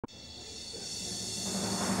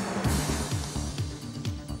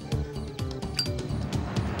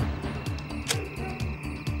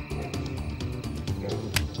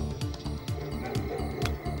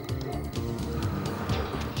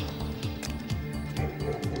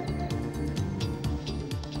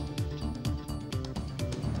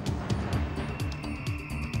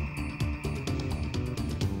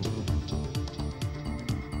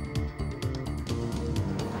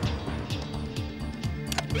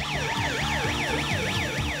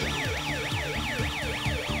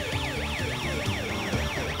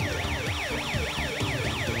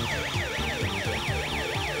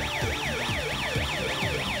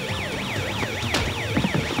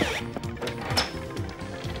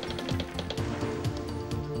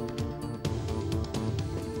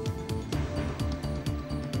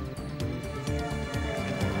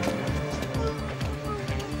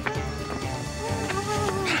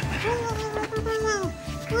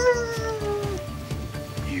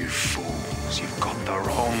You fools, you've got the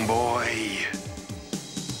wrong boy.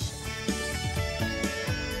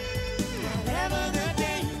 Whatever the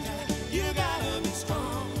danger, you gotta be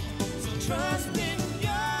strong. So trust in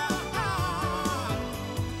your heart.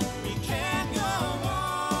 We can't go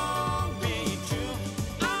wrong, be true.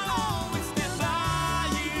 I'll always stand by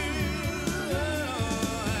you.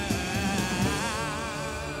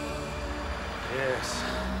 Yes.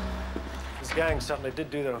 This gang certainly did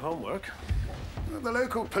do their homework. The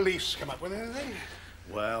local police come up with anything?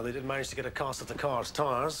 Well, they did manage to get a cast of the car's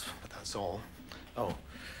tires, but that's all. Oh,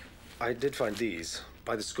 I did find these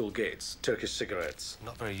by the school gates, Turkish cigarettes.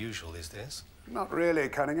 Not very usual these days. Not really,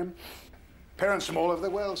 Cunningham. Parents from all over the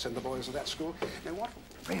world send the boys to that school. Now, what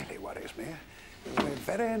really worries me is they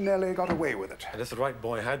very nearly got away with it. And if the right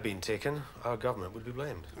boy had been taken, our government would be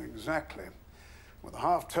blamed. Exactly. With a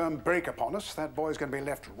half-term break upon us, that boy's going to be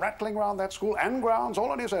left rattling around that school and grounds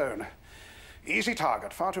all on his own. Easy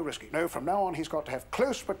target, far too risky. No, from now on, he's got to have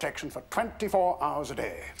close protection for 24 hours a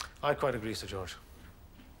day. I quite agree, Sir George.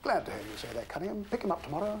 Glad to hear you say that, Cunningham. Pick him up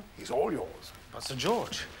tomorrow. He's all yours. But, Sir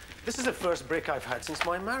George, this is the first break I've had since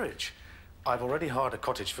my marriage. I've already hired a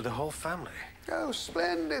cottage for the whole family. Oh,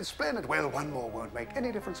 splendid, splendid. Well, one more won't make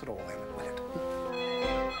any difference at all, then, will it?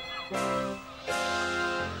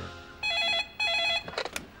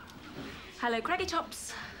 Hello, Craggy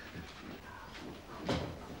Tops.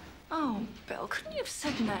 Oh, Bill, couldn't you have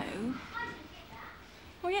said no?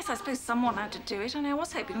 Well, yes, I suppose someone had to do it. I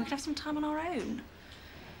was hoping we could have some time on our own.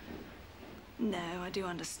 No, I do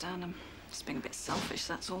understand. I'm just being a bit selfish,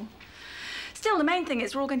 that's all. Still, the main thing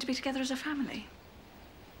is we're all going to be together as a family.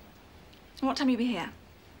 And what time will you be here?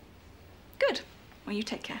 Good. Well, you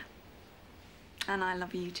take care. And I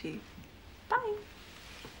love you too. Bye.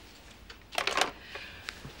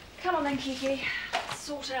 Come on then, Kiki.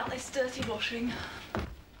 Sort out this dirty washing.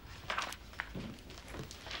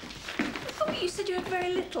 I thought you said you had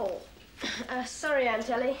very little. Sorry, Aunt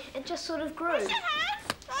Ellie. It just sort of grew.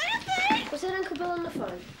 Was that Uncle Bill on the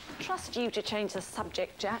phone? Trust you to change the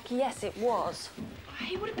subject, Jack. Yes, it was.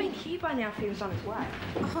 He would have been here by now if he was on his way.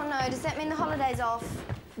 Oh no, does that mean the holiday's off?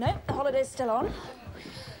 No, the holiday's still on.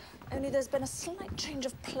 Only there's been a slight change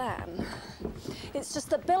of plan. It's just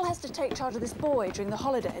that Bill has to take charge of this boy during the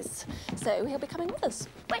holidays, so he'll be coming with us.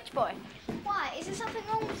 Which boy? Why? Is there something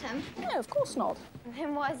wrong with him? No, of course not.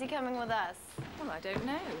 Then why is he coming with us? Well, I don't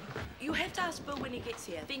know. You have to ask Bill when he gets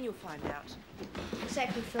here, then you'll find out.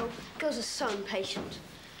 Exactly, Phil. Girls are so impatient.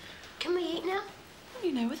 Can we eat now? Well,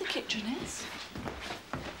 you know where the kitchen is.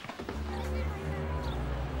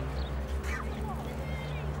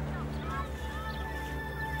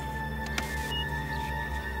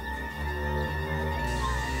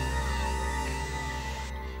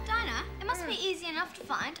 Easy enough to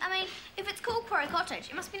find. I mean, if it's called Quarry Cottage,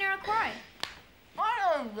 it must be near a quarry. I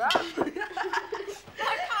know that. I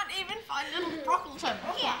can't even find little Brockleton.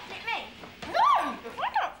 Yeah, let me. No! If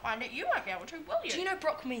I don't find it, you won't be able to, will you? Do you know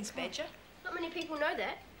Brock means badger? Not many people know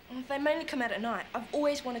that. They mainly come out at night. I've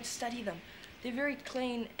always wanted to study them. They're very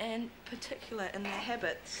clean and particular in their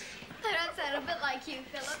habits. They don't sound a bit like you,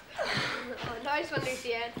 Philip. Oh, nice one,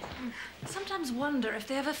 Lucianne. Sometimes wonder if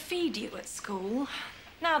they ever feed you at school.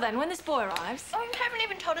 Now then, when this boy arrives... Oh, you haven't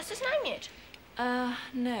even told us his name yet.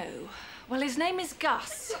 No. Well, his name is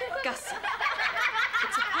Gus. Gus.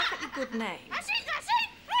 It's a perfectly good name. That's it!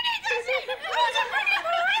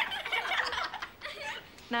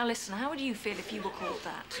 Now listen, how would you feel if you were called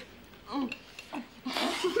that?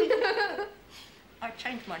 I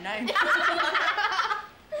changed my name.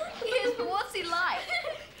 Yes, but what's he like?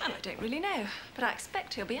 Well, I don't really know, but I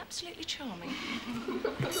expect he'll be absolutely charming.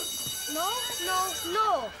 No.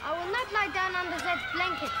 I will not lie down under that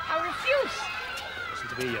blanket. I refuse. Listen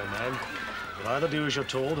to me, young man. You'll either do as you're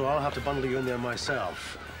told, or I'll have to bundle you in there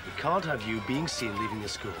myself. We can't have you being seen leaving the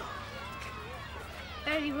school.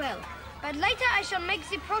 Very well. But later I shall make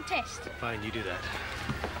the protest. Fine, you do that.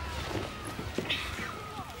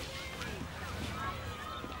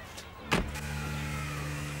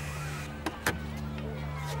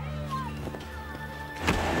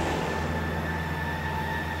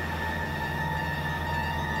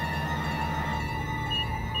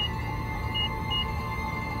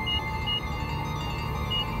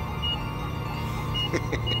 I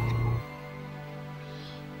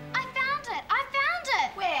found it! I found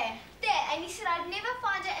it! Where? There, and he said I'd never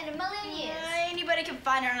find it in a million years. Anybody can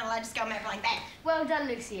find her on a large scale map like that. Well done,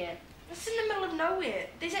 Lucia. It's in the middle of nowhere.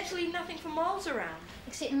 There's actually nothing for miles around.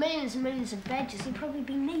 Except millions and millions of badgers. He'd probably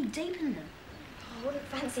be knee-deep in them. I wouldn't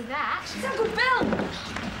fancy that. It's Uncle Bill!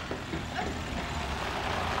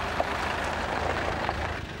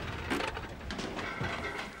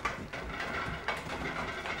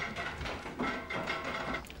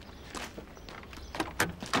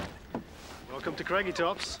 Welcome to Craggy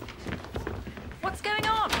Tops. What's going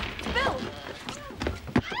on? Bill!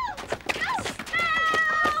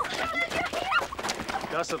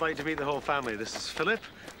 Gus, I'd like to meet the whole family. This is Philip,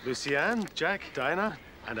 Lucianne, Jack, Diana,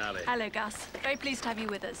 and Ali. Hello, Gus. Very pleased to have you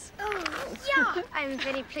with us. Oh, yeah. I'm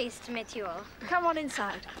very pleased to meet you all. Come on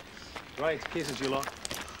inside. Right, cases you lot.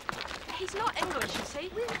 He's not English, is he?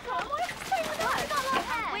 We're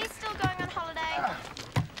still going on holiday.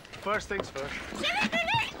 First things first.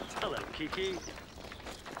 Hello, Kiki. How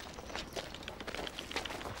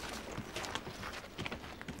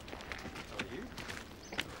are you?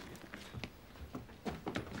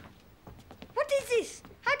 What is this?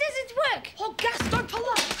 How does it work? Oh, Gus, don't pull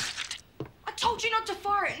up! I told you not to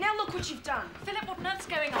fire it. Now look what you've done. Philip, what on earth's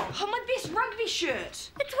going on? Oh, my best rugby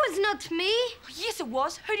shirt. It was not me. Yes, it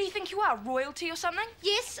was. Who do you think you are? Royalty or something?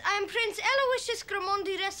 Yes, I am Prince Aloysius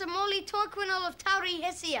Gramondi Rasamoli Torquenol of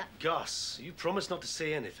Tauri-Hessia. Gus, you promised not to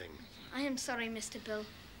say anything. I am sorry, Mr. Bill.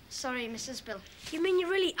 Sorry, Mrs. Bill. You mean you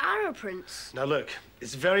really are a prince? Now look,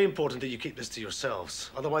 it's very important that you keep this to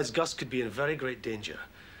yourselves. Otherwise, Gus could be in very great danger.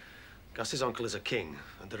 Gus's uncle is a king,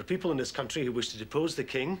 and there are people in this country who wish to depose the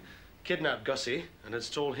king, kidnap Gussie, and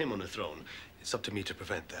install him on the throne. It's up to me to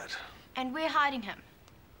prevent that. And we're hiding him.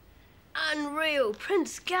 Unreal,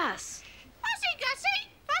 Prince Gus. Fussy Gussie!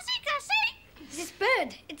 Fussy Gussie! This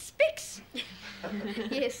bird, it speaks.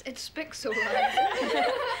 Yes, it speaks all right.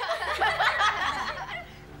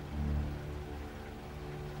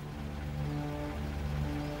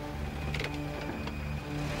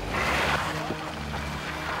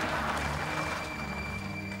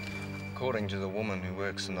 According to the woman who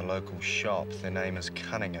works in the local shop, their name is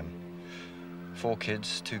Cunningham. 4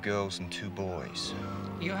 kids, 2 girls and 2 boys.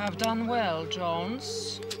 You have done well,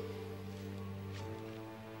 Jones.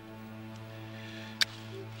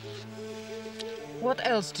 What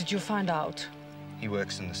else did you find out? He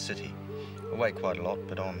works in the city. Away quite a lot,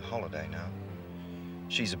 but on holiday now.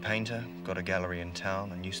 She's a painter, got a gallery in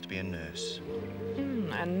town, and used to be a nurse.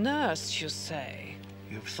 A nurse, you say?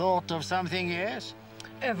 You've thought of something, yes?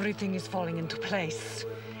 Everything is falling into place.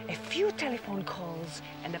 A few telephone calls,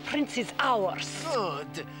 and the prince is ours.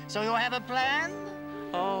 Good. So you have a plan?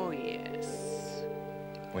 Oh, yes.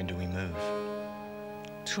 When do we move?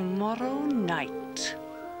 Tomorrow night.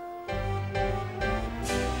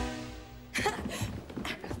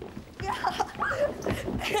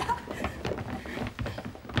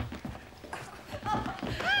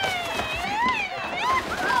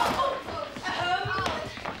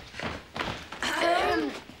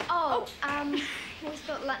 We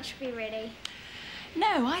thought lunch would be ready.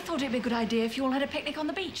 No, I thought it'd be a good idea if you all had a picnic on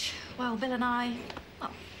the beach. Well, Bill and I,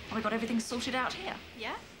 well, we got everything sorted out here.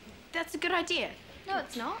 Yeah? That's a good idea. No,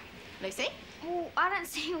 it's not. Lucy? Well, I don't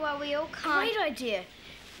see why we all can't. Great idea.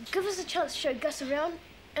 Give us a chance to show Gus around,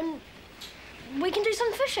 and we can do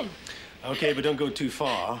some fishing. Okay, but don't go too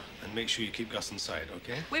far, and make sure you keep Gus inside,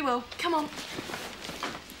 okay? We will. Come on.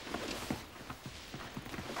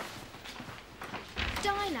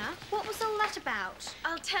 Dinah, what was all that about?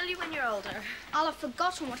 I'll tell you when you're older. I'll have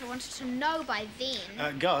forgotten what I wanted to know by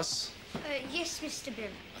then. Gus, Yes, Mr. Bill.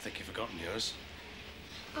 I think you've forgotten yours.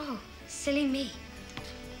 Oh, silly me.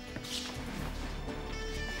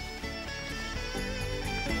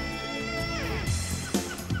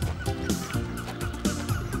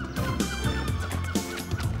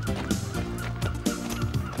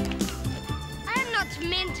 I'm not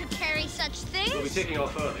meant to carry such things. We'll be taking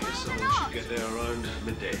off early, so we should get there around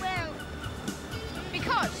midday. Well,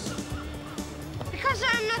 because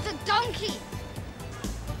I'm not a donkey.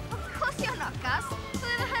 Of course you're not, Gus. Who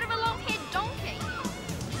ever heard of a long-haired donkey?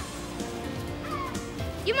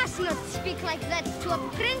 You must not speak like that to a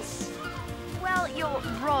prince. Well, Your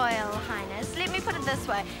Royal Highness, let me put it this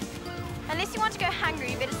way. Unless you want to go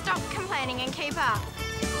hungry, you better stop complaining and keep up.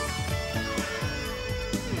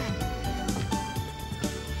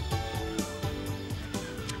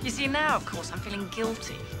 You see, now, of course, I'm feeling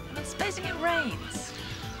guilty. And then supposing it rains.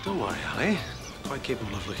 Don't worry, Ali. Quite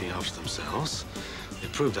capable of looking after themselves.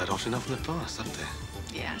 They've proved that often enough in the past, haven't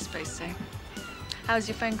they? Yeah, I suppose so. How was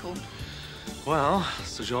your phone call? Well,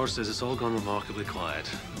 Sir George says it's all gone remarkably quiet.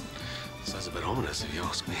 Sounds a bit ominous, if you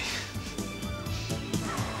ask me.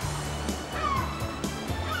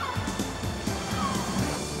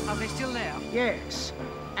 Are they still there? Yes,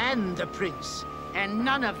 and the prince. And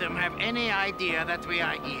none of them have any idea that we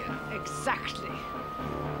are here. Exactly.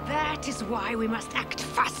 That is why we must act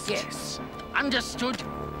fast. Yes, understood.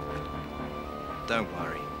 Don't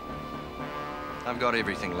worry. I've got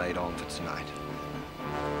everything laid on for tonight.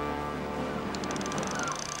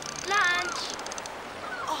 Lunch.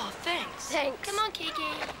 Oh, thanks. Thanks. Come on, Kiki.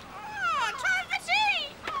 Oh, time for tea!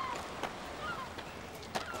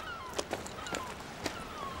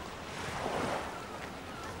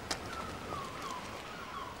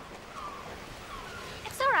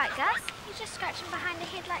 It's all right, Gus. You're just scratching behind the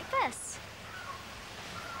head like this.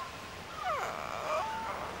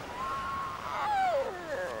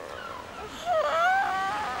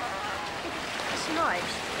 It's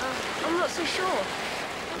nice. I'm not so sure.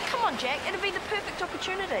 Come on, Jack. It'll be the perfect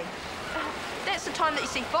opportunity. That's the time that you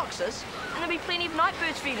see foxes, and there'll be plenty of night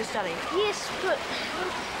birds for you to study. Yes, but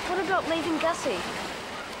what about leaving Gussie?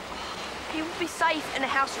 He will be safe in a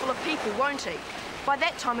house full of people, won't he? By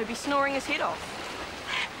that time, he'll be snoring his head off.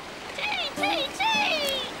 Tea, tea,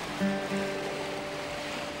 tea!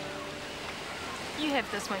 You have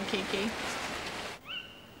this one, Kiki.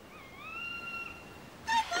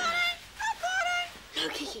 No,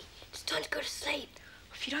 Kiki. It's time to go to sleep.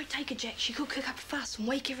 If you don't take her, Jack, she could kick up a fuss and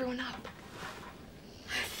wake everyone up.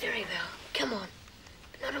 Very well. Come on.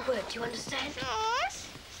 But not a word. Do you understand? Shush,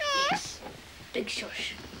 Yes. Big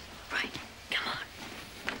shush. Right. Come on.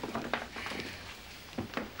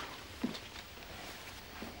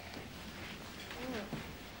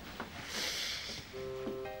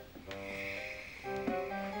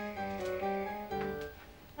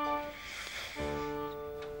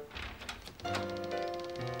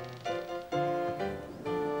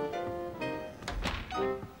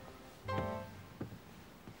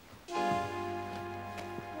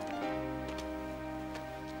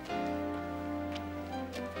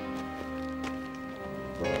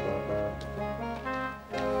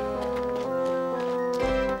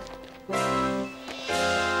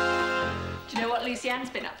 Lucianne's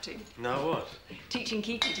been up to? Now what? Teaching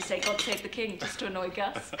Kiki to say God save the king just to annoy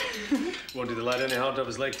Gus. Won't do the lad any harm to have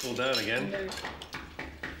his leg fall down again. No.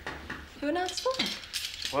 Who on earth's for?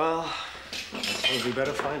 Well, I suppose we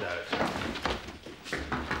better find out.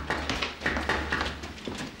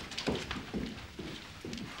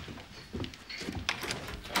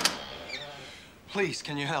 Please,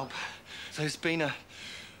 can you help? There's been a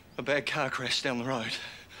bad car crash down the road.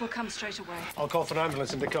 We'll come straight away. I'll call for an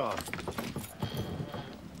ambulance in the car.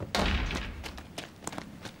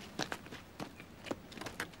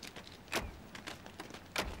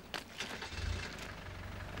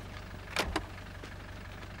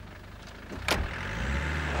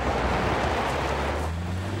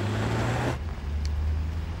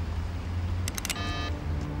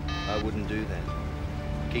 I wouldn't do that.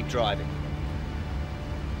 Keep driving.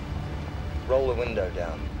 Roll the window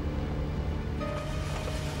down.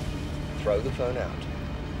 Throw the phone out.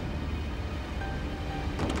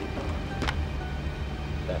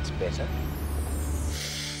 That's better.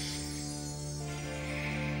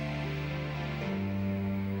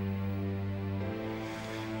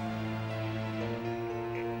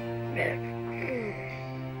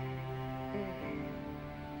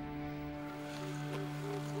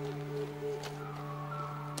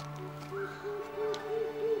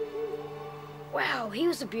 Wow, he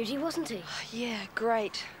was a beauty, wasn't he? Yeah,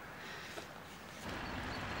 great.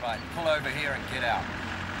 Right, pull over here and get out.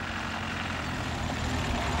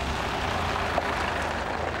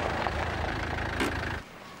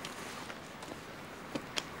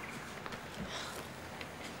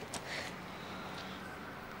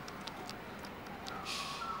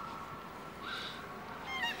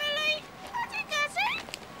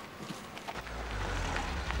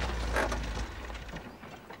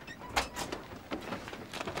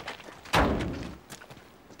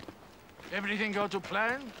 Everything go to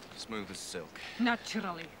plan? Smooth as silk.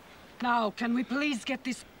 Naturally. Now, can we please get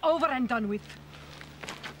this over and done with?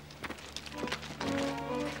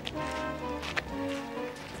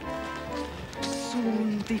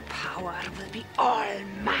 Soon the power will be all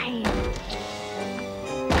mine.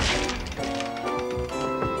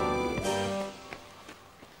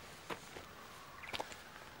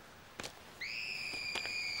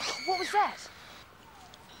 What was that?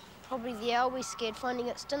 Probably the owl we scared finding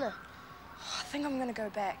its dinner. I think I'm gonna go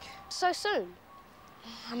back. So soon?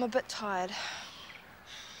 I'm a bit tired.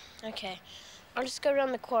 Okay. I'll just go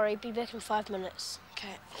around the quarry, be back in 5 minutes.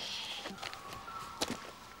 Okay.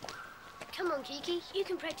 Come on, Kiki. You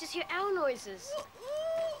can practice your owl noises.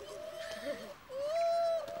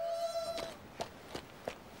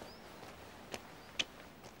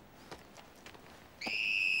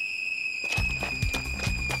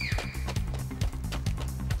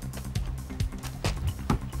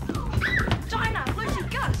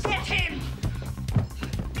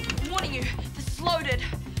 murdered.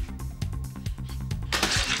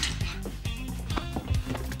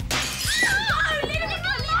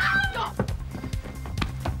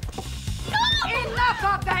 Enough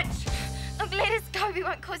of that! Look, let us go. We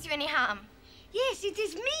won't cause you any harm. Yes, it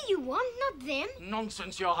is me you want, not them.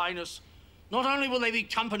 Nonsense, Your Highness. Not only will they be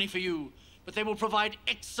company for you, but they will provide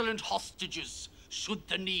excellent hostages, should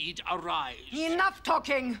the need arise. Enough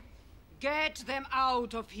talking! Get them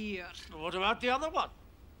out of here. What about the other one?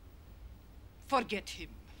 Forget him.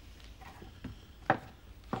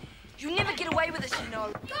 You'll never get away with this, you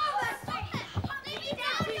know.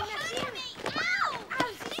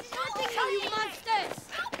 You monsters!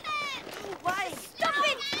 Stop it! Stop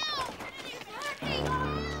it!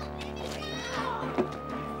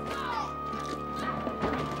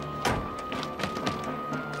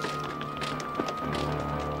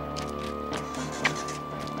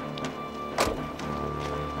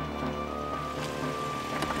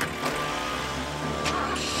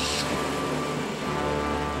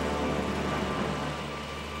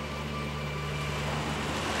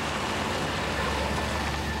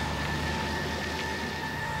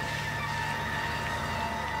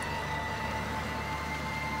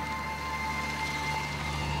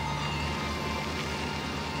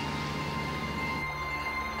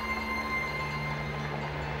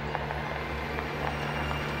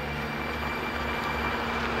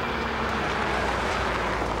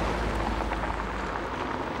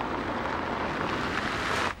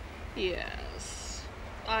 Yes,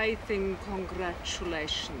 I think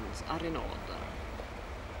congratulations are in order.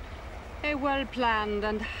 A well-planned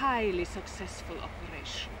and highly successful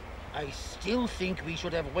operation. I still think we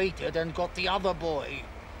should have waited and got the other boy.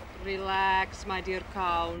 Relax, my dear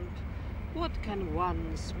Count. What can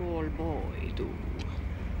one small boy do?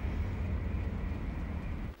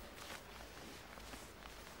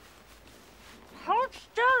 Hold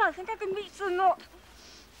still, I think I can reach the knot.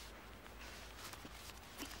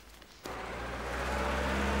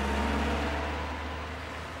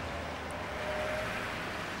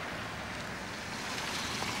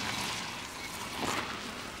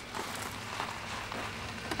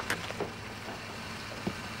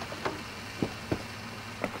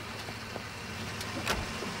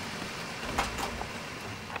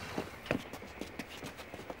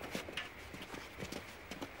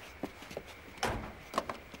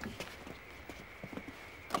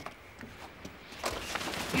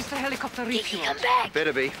 Is the helicopter refueled? Come back!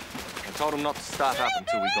 Better be. I told him not to start up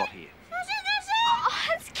until we got here.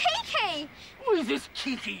 Oh, it's Kiki! Who is this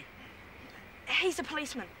Kiki? He's a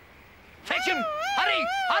policeman. Fetch him! Hurry!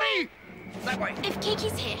 Hurry! That way! If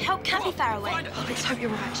Kiki's here, help can't be far away. Oh, let's hope you're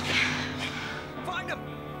right. Find him!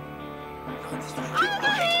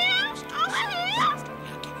 Over here! Over here!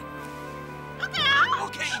 Look out!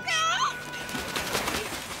 Okay.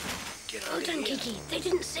 Well done, Kiki. They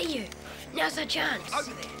didn't see you. Now's our chance.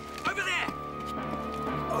 Over there! Over there!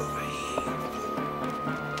 Over here!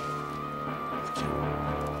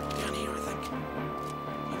 Down here, I think.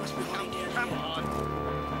 You must be hiding down here. Come on!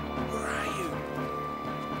 Where are you?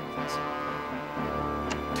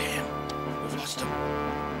 Damn, we've lost him.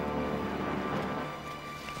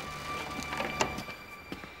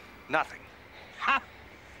 Nothing. Ha!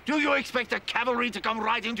 Do you expect the cavalry to come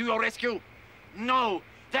right into your rescue? No,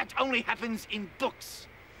 that only happens in books.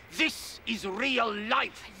 This is real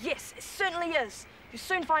life. Yes, it certainly is. You'll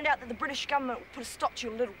soon find out that the British government will put a stop to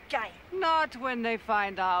your little game. Not when they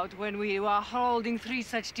find out when we are holding 3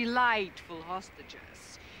 such delightful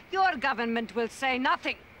hostages. Your government will say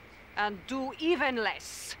nothing and do even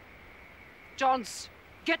less. Johns,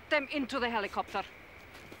 get them into the helicopter.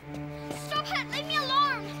 Stop it! Leave me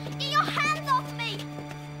alone! Get your hands off me!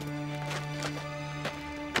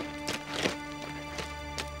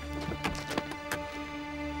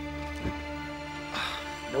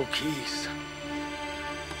 No keys.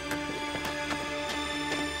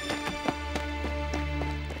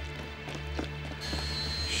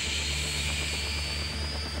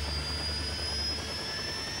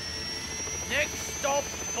 Next stop,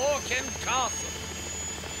 Morecambe Castle.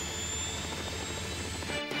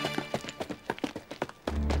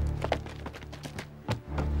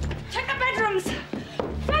 Check the bedrooms!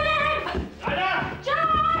 Philip!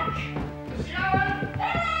 Jack!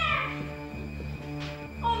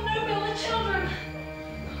 Oh no, Bill, the children!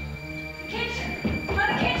 Kitchen! By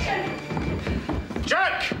the kitchen!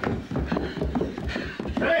 Jack!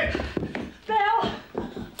 Hey! Bill!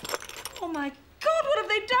 Oh my God, what have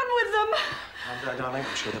they done with them? Calm down, darling.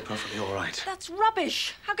 I'm sure they're perfectly all right. That's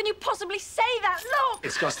rubbish. How can you possibly say that? Look!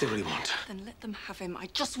 It's Gus they really want. Then let them have him. I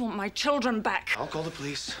just want my children back. I'll call the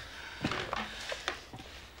police.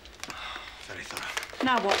 Very thorough.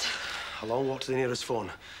 Now what? A long walk to the nearest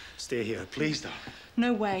phone. Stay here, please, darling.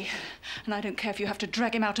 No way. And I don't care if you have to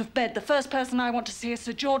drag him out of bed. The first person I want to see is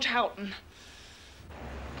Sir George Houghton.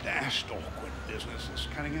 Dashed awkward business, this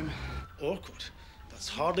Cunningham. Awkward? That's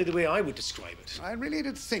hardly the way I would describe it. I really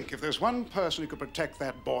did think if there's one person who could protect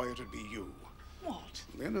that boy, it would be you. What?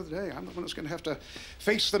 At the end of the day, I'm the one that's going to have to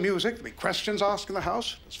face the music. There'll be questions asked in the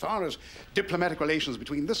House. As far as diplomatic relations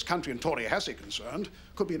between this country and Tauri-Hessia are concerned,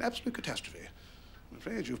 could be an absolute catastrophe. I'm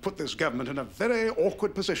afraid you've put this government in a very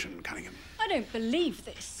awkward position, Cunningham. I don't believe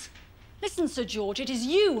this. Listen, Sir George, it is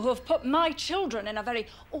you who have put my children in a very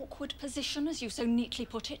awkward position, as you so neatly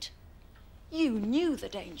put it. You knew the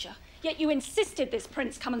danger, yet you insisted this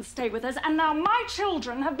prince come and stay with us, and now my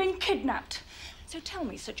children have been kidnapped. So tell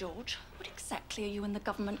me, Sir George, what exactly are you and the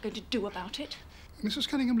government going to do about it? Mrs.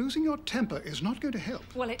 Cunningham, losing your temper is not going to help.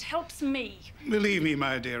 Well, it helps me. Believe me,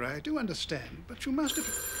 my dear, I do understand, but you must have...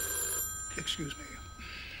 Excuse me.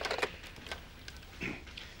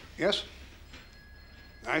 Yes?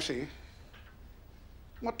 I see.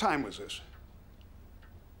 What time was this?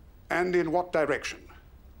 And in what direction?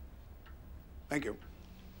 Thank you.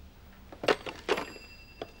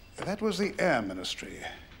 That was the Air Ministry.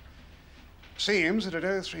 Seems that at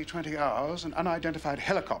 03:20 hours, an unidentified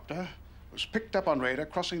helicopter was picked up on radar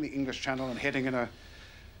crossing the English Channel and heading in a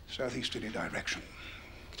southeasterly direction.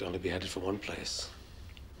 Could only be headed for one place.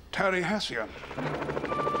 Tauri-Hessia.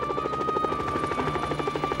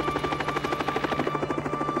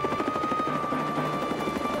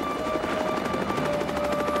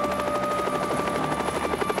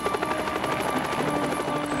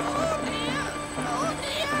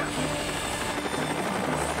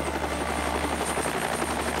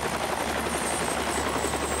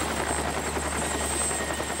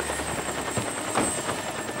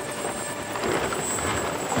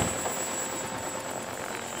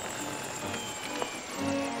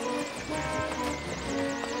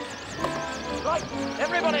 Right,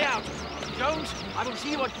 everybody out. If you don't, I will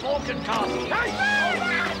see you at Balkan Castle.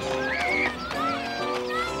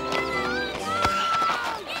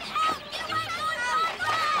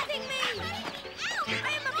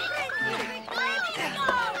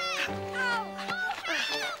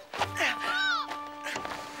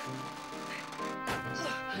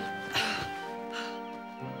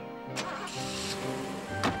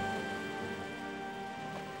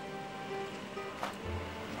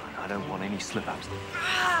 I don't want any slip-ups.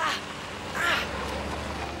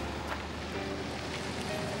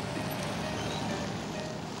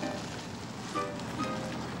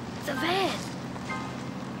 The van.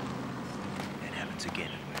 It happens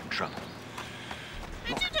again and we're in trouble.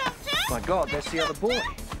 Mr. Doctor? My God, that's the other boy.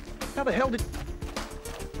 How the hell did...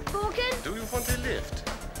 Balkan? Do you want a lift?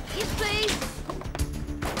 Yes, please.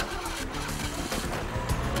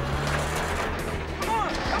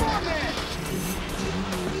 Come on, man!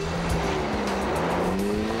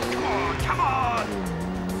 Come on!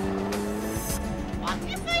 On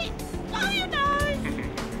your feet. Blow your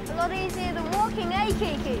nose. A lot easier than walking, eh,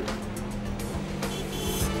 Kiki?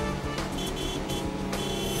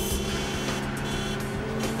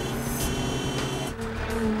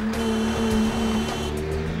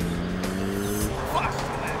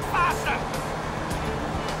 Faster, man, faster!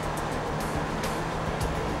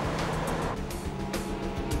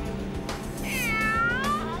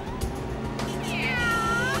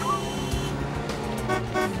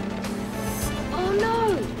 Oh, no.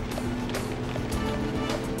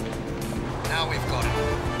 Now we've got it.